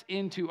steps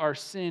into our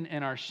sin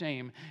and our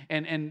shame.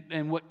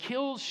 And what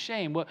kills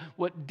shame,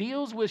 what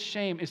deals with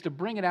shame, is to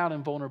bring it out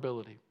in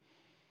vulnerability.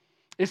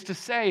 It's to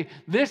say,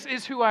 this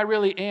is who I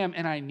really am,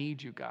 and I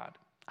need you, God.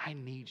 I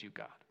need you,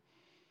 God.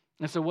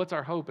 And so what's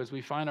our hope as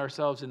we find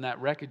ourselves in that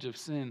wreckage of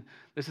sin?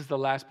 This is the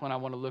last point I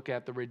want to look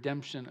at, the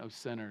redemption of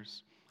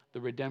sinners. The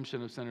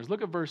redemption of sinners.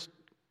 Look at verse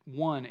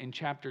 1 in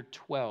chapter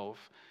 12.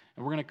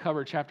 And we're going to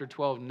cover chapter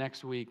 12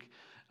 next week.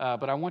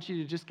 But I want you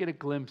to just get a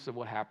glimpse of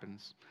what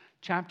happens.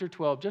 Chapter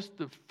 12, just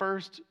the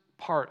first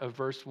part of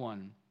verse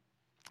 1.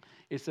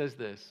 It says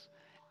this,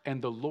 and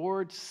the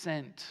Lord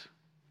sent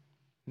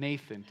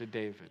Nathan to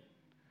David.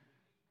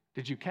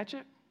 Did you catch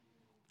it?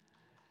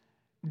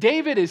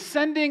 David is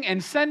sending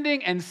and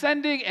sending and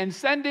sending and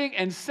sending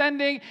and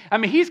sending. I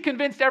mean, he's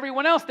convinced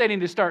everyone else they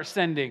need to start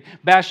sending.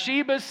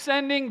 Bathsheba's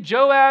sending.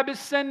 Joab is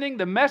sending.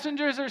 The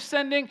messengers are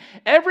sending.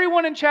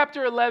 Everyone in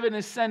chapter 11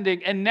 is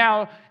sending. And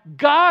now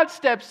God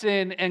steps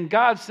in and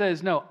God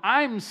says, no,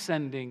 I'm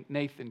sending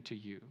Nathan to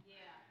you. Yeah.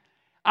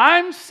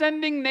 I'm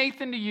sending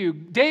Nathan to you.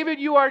 David,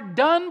 you are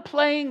done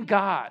playing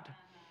God.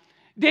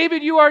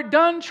 David, you are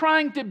done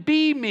trying to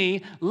be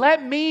me.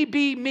 Let me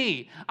be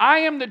me. I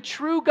am the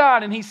true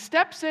God. And he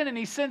steps in and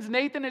he sends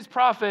Nathan, his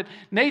prophet.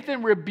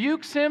 Nathan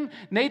rebukes him.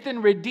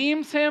 Nathan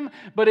redeems him.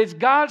 But it's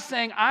God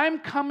saying, I'm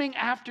coming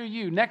after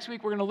you. Next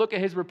week, we're going to look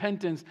at his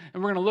repentance.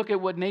 And we're going to look at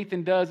what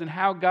Nathan does and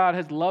how God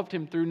has loved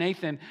him through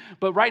Nathan.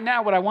 But right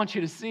now, what I want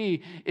you to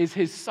see is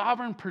his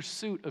sovereign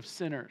pursuit of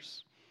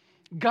sinners.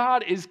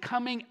 God is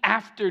coming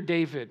after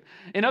David.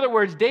 In other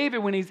words, David,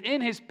 when he's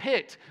in his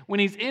pit, when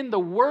he's in the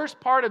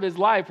worst part of his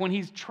life, when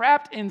he's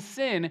trapped in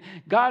sin,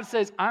 God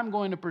says, I'm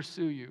going to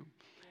pursue you.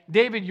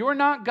 David, you're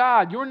not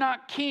God. You're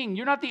not king.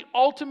 You're not the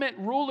ultimate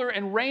ruler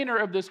and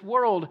reigner of this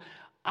world.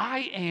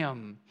 I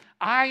am.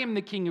 I am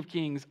the King of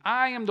Kings.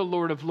 I am the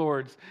Lord of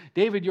Lords.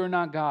 David, you're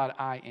not God.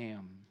 I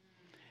am.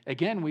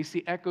 Again, we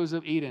see echoes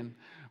of Eden.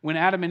 When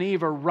Adam and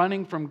Eve are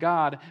running from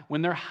God,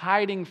 when they're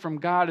hiding from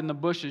God in the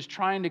bushes,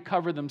 trying to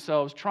cover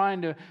themselves,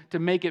 trying to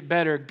make it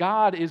better,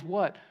 God is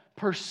what?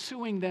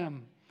 Pursuing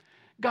them.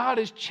 God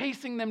is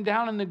chasing them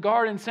down in the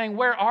garden saying,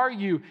 where are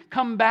you?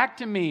 Come back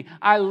to me.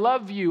 I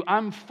love you.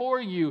 I'm for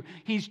you.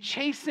 He's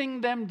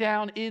chasing them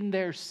down in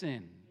their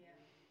sin.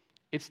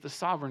 It's the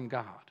sovereign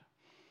God.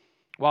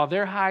 While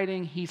they're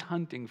hiding, he's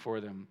hunting for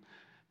them.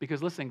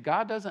 Because listen,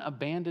 God doesn't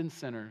abandon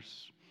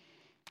sinners.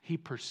 He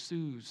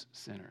pursues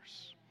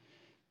sinners.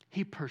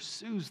 He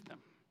pursues them.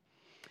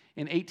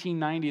 In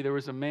 1890, there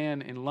was a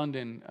man in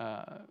London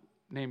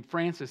named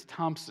Francis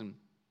Thompson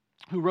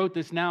who wrote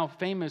this now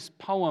famous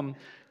poem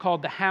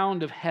called The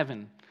Hound of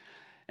Heaven.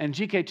 And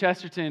G.K.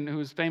 Chesterton, who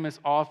is a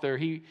famous author,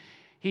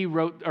 he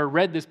wrote or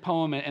read this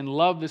poem and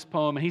loved this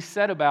poem. And he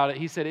said about it,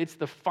 he said, it's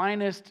the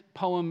finest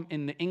poem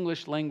in the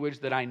English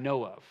language that I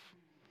know of.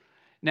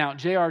 Now,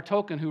 J.R.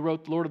 Tolkien, who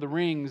wrote Lord of the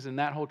Rings and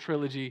that whole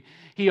trilogy,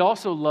 he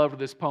also loved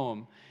this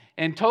poem.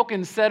 And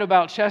Tolkien said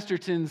about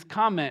Chesterton's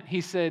comment, he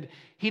said,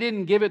 he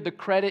didn't give it the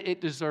credit it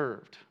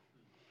deserved.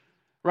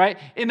 Right?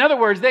 In other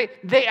words,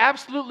 they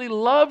absolutely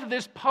loved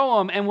this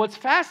poem. And what's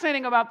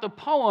fascinating about the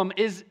poem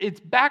is its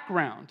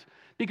background.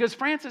 Because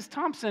Francis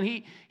Thompson,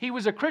 he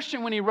was a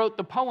Christian when he wrote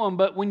the poem,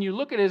 but when you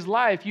look at his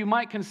life, you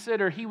might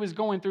consider he was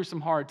going through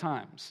some hard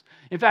times.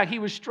 In fact, he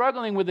was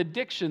struggling with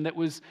addiction that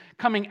was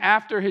coming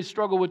after his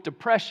struggle with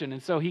depression.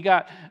 And so he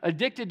got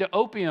addicted to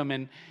opium,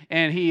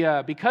 and he,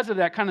 because of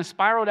that, kind of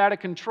spiraled out of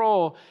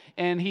control,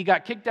 and he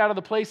got kicked out of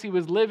the place he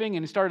was living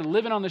and started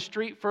living on the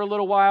street for a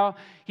little while.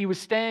 He was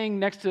staying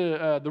next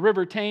to the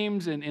River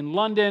Thames in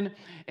London,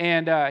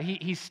 and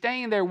he's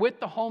staying there with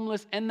the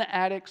homeless and the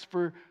addicts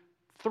for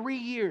 3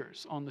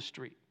 years on the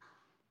street.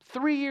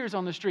 3 years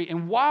on the street.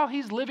 And while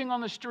he's living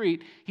on the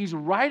street, he's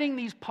writing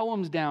these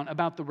poems down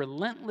about the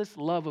relentless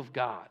love of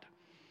God.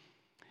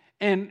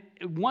 And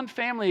one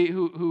family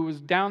who was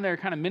down there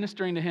kind of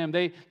ministering to him,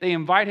 they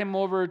invite him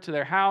over to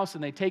their house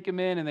and they take him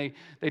in and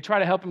they try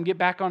to help him get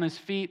back on his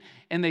feet.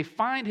 And they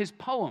find his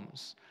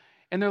poems.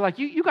 And they're like,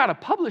 you got to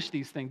publish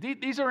these things.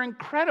 These are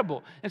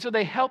incredible. And so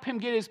they help him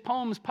get his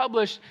poems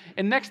published.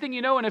 And next thing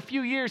you know, in a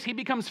few years, he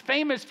becomes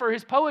famous for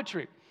his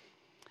poetry.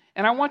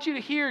 And I want you to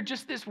hear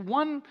just this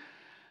one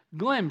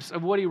glimpse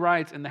of what he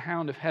writes in The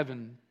Hound of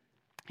Heaven.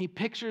 He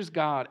pictures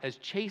God as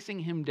chasing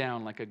him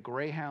down like a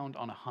greyhound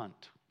on a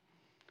hunt.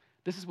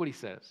 This is what he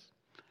says.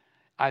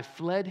 I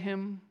fled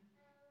him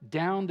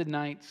down the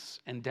nights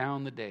and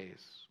down the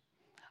days.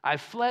 I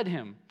fled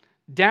him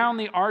down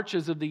the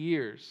arches of the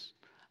years.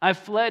 I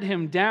fled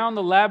him down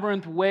the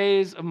labyrinth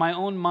ways of my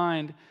own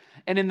mind.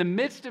 And in the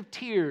midst of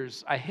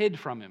tears, I hid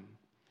from him,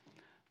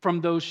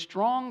 from those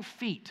strong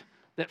feet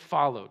that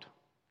followed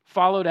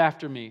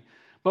after me,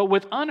 but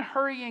with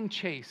unhurrying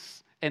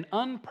chase and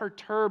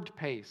unperturbed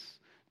pace,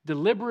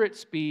 deliberate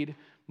speed,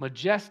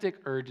 majestic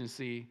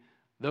urgency,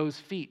 those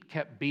feet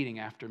kept beating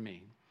after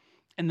me.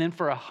 And then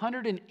for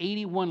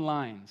 181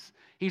 lines,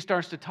 he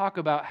starts to talk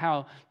about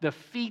how the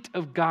feet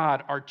of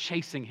God are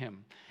chasing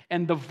him.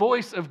 and the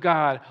voice of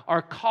God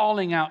are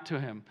calling out to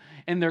him.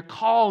 And they're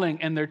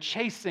calling and they're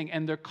chasing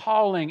and they're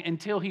calling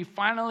until he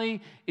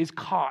finally is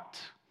caught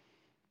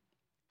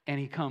and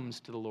he comes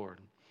to the Lord.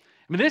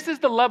 I mean, this is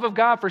the love of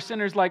God for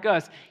sinners like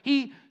us.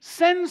 He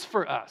sends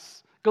for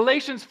us.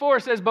 Galatians 4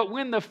 says, but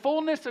when the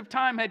fullness of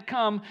time had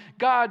come,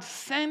 God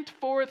sent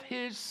forth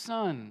his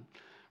Son.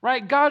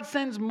 Right? God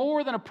sends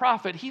more than a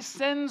prophet. He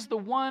sends the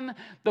one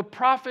the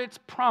prophets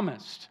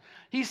promised.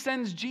 He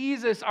sends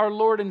Jesus, our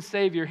Lord and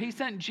Savior. He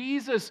sent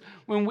Jesus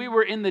when we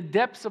were in the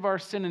depths of our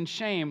sin and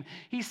shame.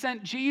 He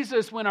sent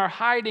Jesus when our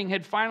hiding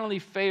had finally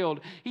failed.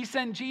 He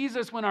sent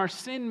Jesus when our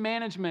sin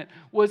management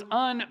was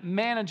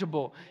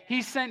unmanageable.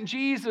 He sent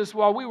Jesus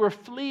while we were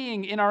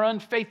fleeing in our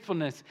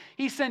unfaithfulness.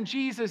 He sent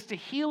Jesus to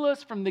heal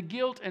us from the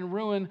guilt and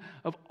ruin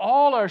of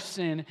all our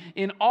sin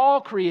in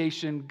all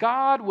creation.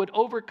 God would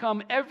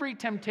overcome every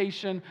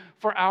temptation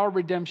for our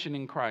redemption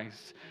in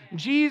Christ.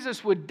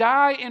 Jesus would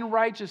die in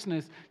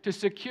righteousness to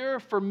secure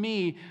for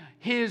me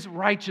his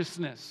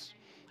righteousness.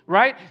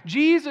 Right?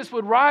 Jesus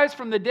would rise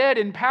from the dead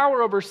in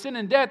power over sin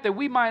and death that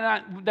we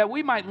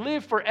might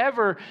live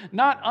forever,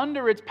 not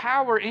under its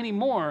power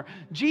anymore.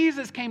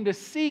 Jesus came to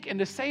seek and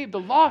to save the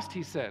lost,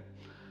 he said.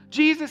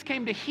 Jesus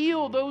came to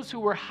heal those who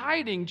were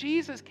hiding.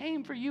 Jesus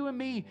came for you and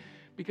me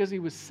because he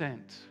was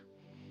sent.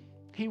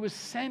 He was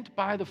sent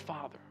by the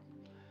Father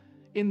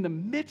in the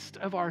midst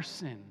of our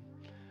sin.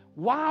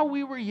 While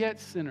we were yet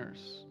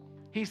sinners,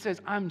 he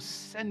says, I'm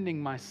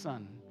sending my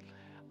Son.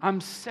 I'm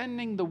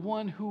sending the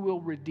one who will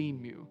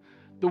redeem you,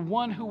 the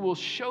one who will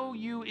show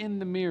you in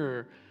the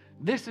mirror,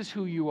 this is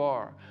who you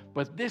are,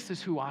 but this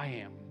is who I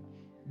am.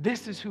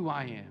 This is who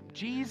I am.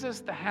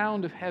 Jesus, the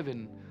Hound of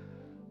Heaven,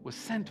 was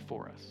sent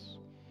for us,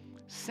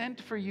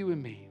 sent for you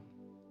and me.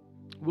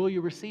 Will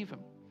you receive him?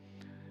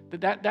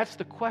 That's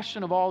the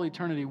question of all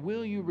eternity.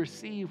 Will you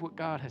receive what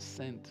God has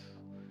sent?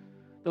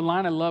 The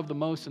line I love the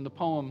most in the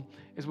poem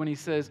is when he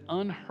says,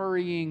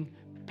 unhurrying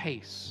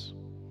pace.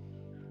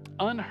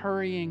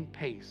 Unhurrying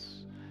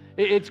pace.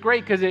 It's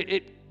great because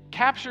it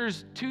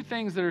captures two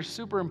things that are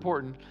super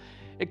important.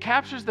 It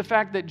captures the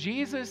fact that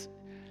Jesus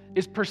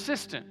is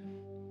persistent,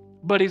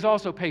 but he's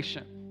also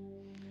patient.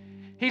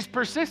 He's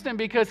persistent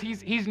because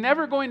he's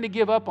never going to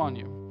give up on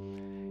you.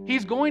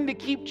 He's going to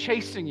keep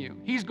chasing you.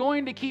 He's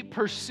going to keep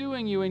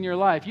pursuing you in your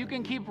life. You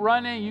can keep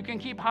running, you can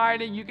keep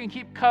hiding, you can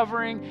keep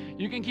covering,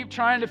 you can keep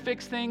trying to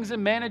fix things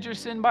and manage your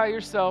sin by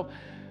yourself,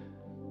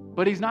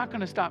 but he's not going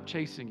to stop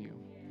chasing you.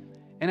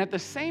 And at the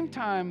same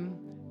time,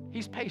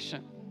 he's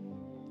patient.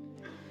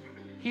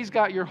 He's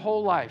got your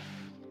whole life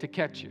to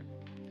catch you.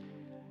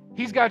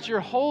 He's got your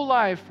whole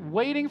life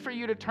waiting for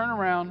you to turn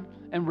around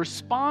and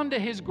respond to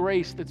his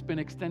grace that's been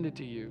extended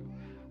to you.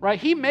 Right?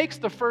 He makes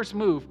the first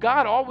move.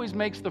 God always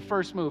makes the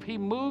first move. He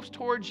moves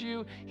towards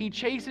you. He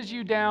chases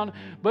you down.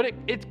 But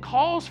it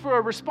calls for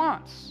a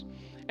response.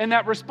 And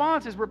that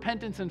response is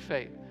repentance and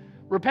faith.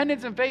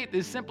 Repentance and faith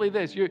is simply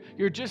this.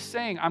 You're just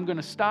saying, I'm going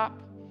to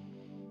stop.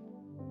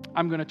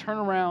 I'm going to turn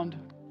around.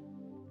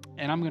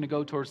 And I'm going to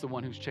go towards the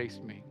one who's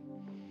chased me.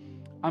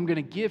 I'm going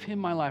to give him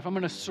my life. I'm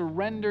going to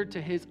surrender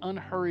to his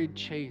unhurried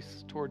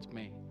chase towards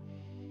me.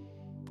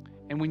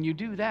 And when you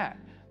do that,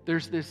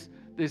 there's this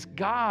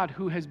God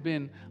who has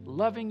been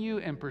loving you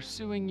and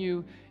pursuing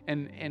you,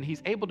 and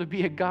he's able to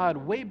be a God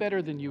way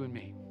better than you and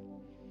me.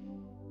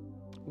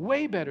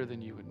 Way better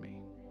than you and me.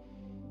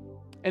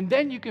 And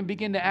then you can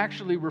begin to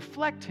actually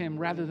reflect him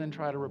rather than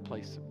try to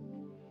replace him.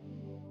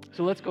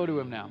 So let's go to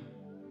him now.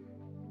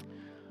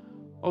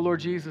 Oh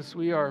Lord Jesus,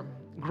 we are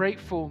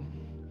grateful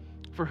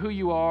for who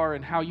you are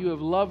and how you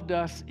have loved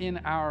us in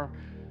our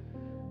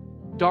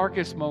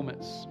darkest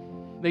moments.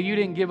 That you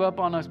didn't give up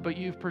on us, but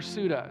you've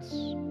pursued us.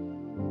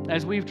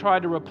 As we've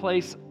tried to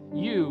replace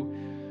you,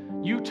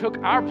 you took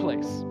our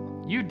place.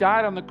 You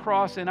died on the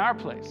cross in our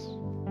place.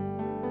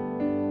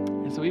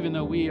 And so even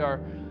though we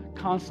are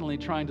constantly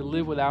trying to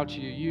live without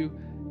you, you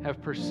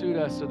have pursued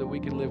us so that we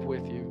can live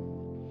with you.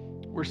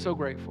 We're so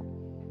grateful.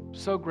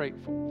 So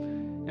grateful.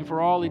 And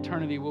for all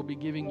eternity, we'll be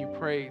giving you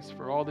praise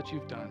for all that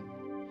you've done.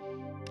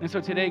 And so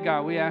today,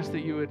 God, we ask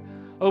that you would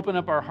open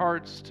up our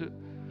hearts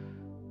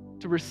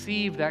to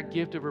receive that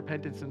gift of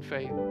repentance and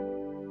faith.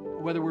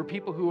 Whether we're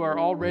people who are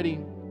already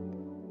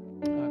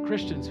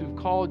Christians who've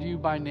called you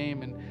by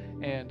name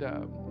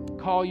and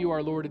call you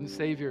our Lord and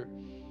Savior,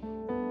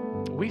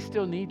 we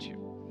still need you.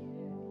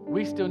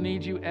 We still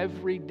need you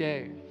every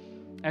day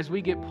as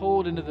we get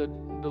pulled into the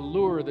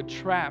lure, the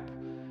trap,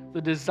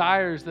 the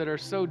desires that are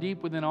so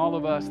deep within all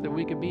of us that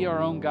we could be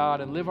our own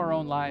God and live our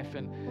own life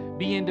and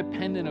be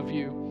independent of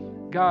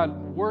you.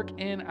 God, work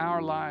in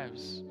our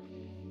lives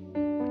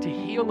to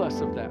heal us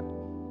of that.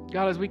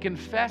 God, as we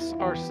confess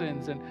our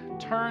sins and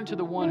turn to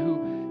the one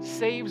who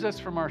saves us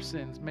from our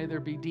sins, may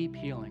there be deep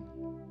healing.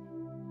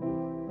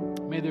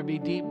 May there be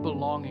deep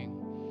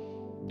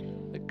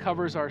belonging that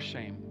covers our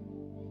shame.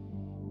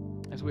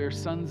 As we are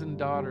sons and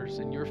daughters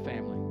in your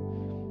family,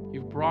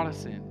 you've brought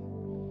us in.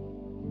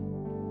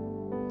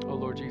 Oh,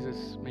 Lord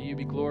Jesus, may you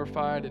be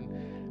glorified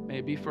and may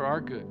it be for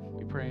our good.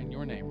 We pray in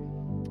your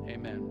name.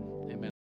 Amen.